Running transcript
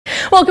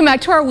Welcome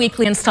back to our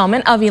weekly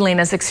installment of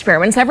Elaina's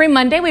Experiments. Every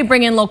Monday, we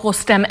bring in local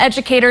STEM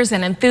educators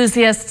and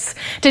enthusiasts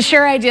to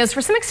share ideas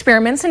for some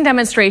experiments and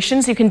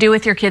demonstrations you can do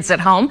with your kids at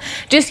home,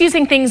 just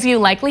using things you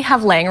likely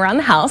have laying around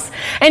the house.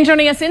 And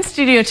joining us in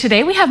studio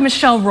today, we have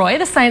Michelle Roy,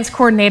 the science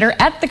coordinator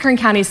at the Kern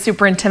County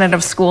Superintendent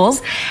of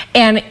Schools.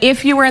 And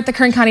if you were at the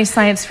Kern County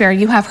Science Fair,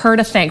 you have her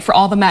to thank for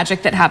all the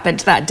magic that happened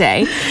that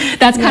day.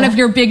 That's kind of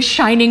your big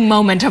shining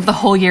moment of the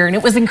whole year, and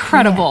it was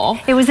incredible.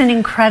 Yeah. It was an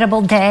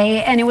incredible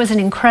day, and it was an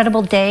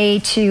incredible day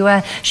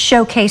to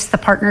showcase the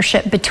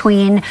partnership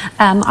between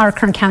our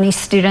Kern County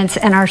students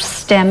and our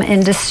STEM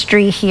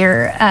industry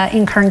here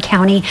in Kern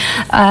County.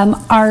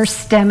 Our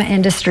STEM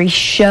industry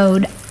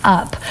showed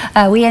up.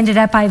 We ended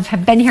up,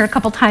 I've been here a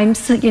couple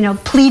times,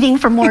 pleading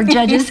for more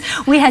judges.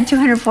 We had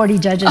 240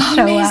 judges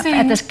show up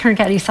at this Kern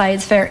County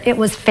Science Fair. It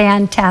was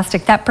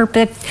fantastic. That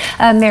perfect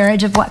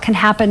marriage of what can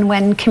happen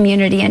when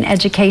community and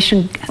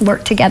education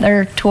work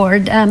together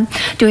toward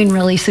doing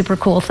really super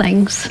cool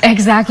things.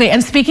 Exactly.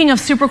 And speaking of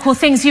super cool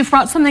things, you've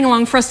brought something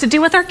along for us to do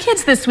with our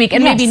kids this week,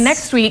 and maybe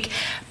next week,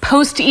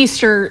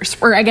 post-Easter,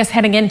 or I guess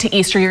heading into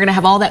Easter, you're going to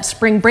have all that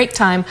spring break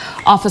time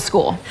off of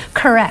school.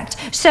 Correct.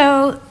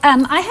 So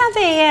I have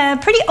a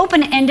pretty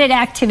open-ended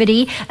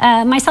activity.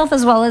 Myself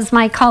as well as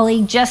my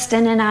colleague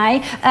Justin and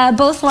I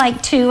both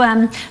like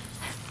to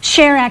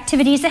share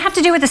activities that have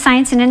to do with the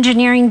science and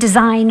engineering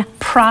design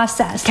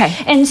process. Okay.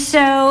 And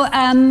so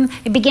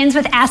it begins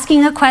with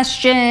asking a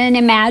question,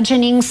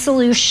 imagining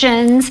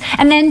solutions,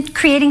 and then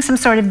creating some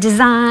sort of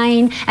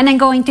design, and then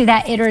going through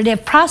that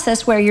iterative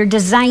process where you're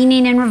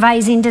designing and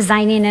revising,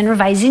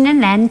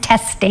 and then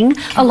testing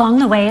along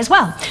the way as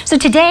well. So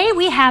today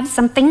we have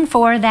something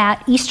for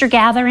that Easter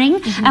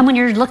gathering, when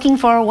you're looking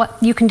for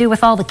what you can do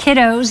with all the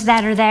kiddos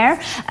that are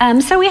there.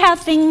 So we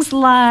have things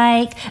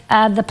like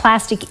the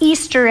plastic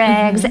Easter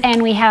eggs,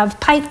 and we have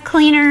pipe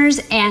cleaners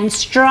and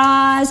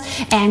straws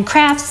and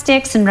craft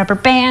sticks and rubber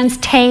bands,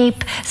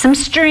 tape, some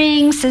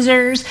string,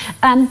 scissors,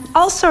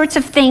 all sorts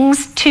of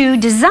things to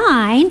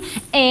design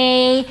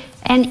an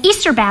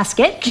Easter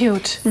basket.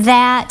 Cute.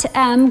 That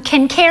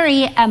can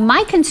carry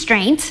my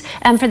constraints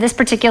for this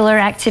particular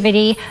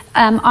activity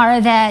are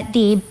that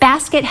the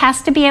basket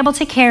has to be able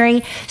to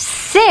carry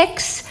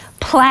 6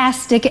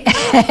 plastic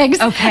eggs,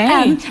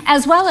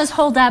 as well as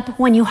hold up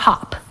when you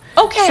hop.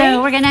 Okay.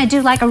 So we're gonna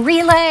do like a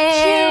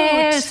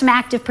relay, some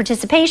active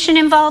participation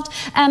involved,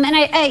 and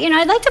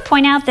I'd like to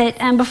point out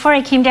that before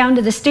I came down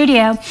to the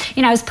studio,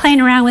 I was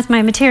playing around with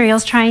my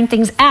materials, trying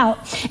things out,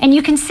 and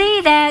you can see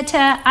that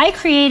I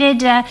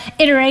created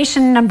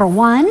iteration number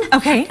 1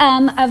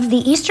 of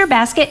the Easter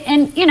basket,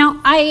 and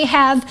I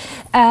have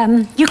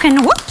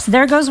whoops,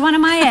 there goes one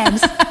of my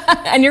eggs.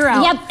 And you're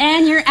out. Yep,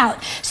 and you're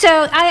out. So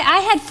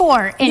I had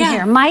 4 in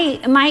here.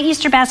 My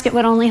Easter basket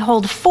would only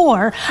hold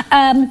 4.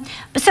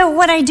 So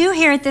what I do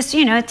here at this,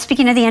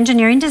 speaking of the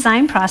engineering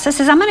design process,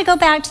 is I'm going to go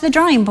back to the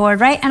drawing board,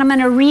 right? And I'm going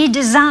to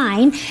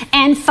redesign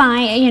and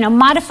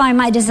modify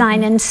my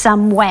design in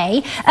some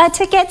way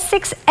to get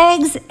 6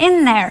 eggs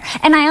in there.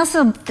 And I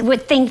also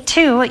would think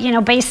too,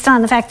 based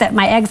on the fact that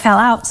my egg fell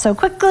out so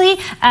quickly,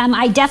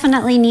 I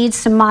definitely need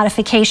some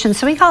modifications.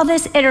 So we call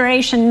this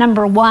iteration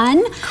number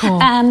 1. Cool.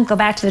 Go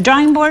back to the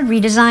drawing board,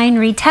 redesign,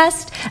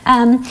 retest.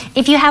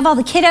 If you have all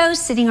the kiddos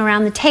sitting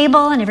around the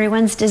table and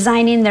everyone's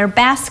designing their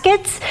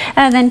baskets,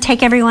 then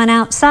take everyone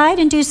outside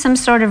and do some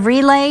sort of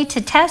relay to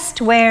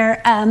test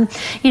where,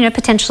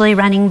 potentially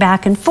running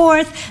back and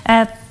forth.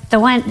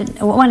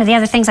 One of the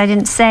other things I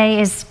didn't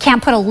say is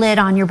can't put a lid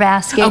on your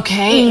basket.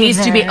 Okay, it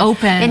needs to be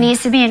open. It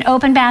needs to be an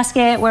open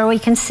basket where we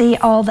can see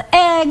all the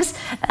eggs.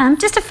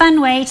 Just a fun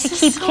way to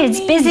keep kids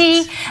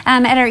busy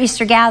at our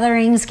Easter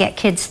gatherings, get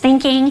kids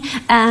thinking,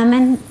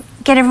 and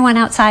get everyone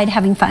outside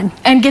having fun.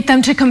 And get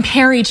them to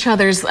compare each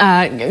other's,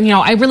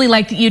 I really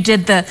like that you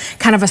did the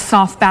kind of a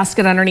soft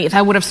basket underneath.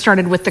 I would have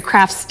started with the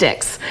craft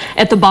sticks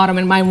at the bottom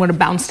and mine would have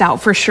bounced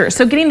out for sure.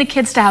 So getting the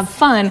kids to have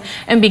fun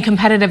and be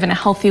competitive in a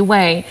healthy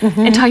way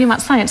and talking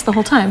about science the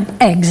whole time.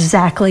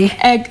 Exactly.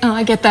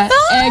 I get that.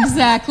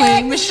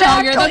 Exactly.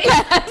 Michelle, you're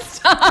the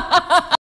best.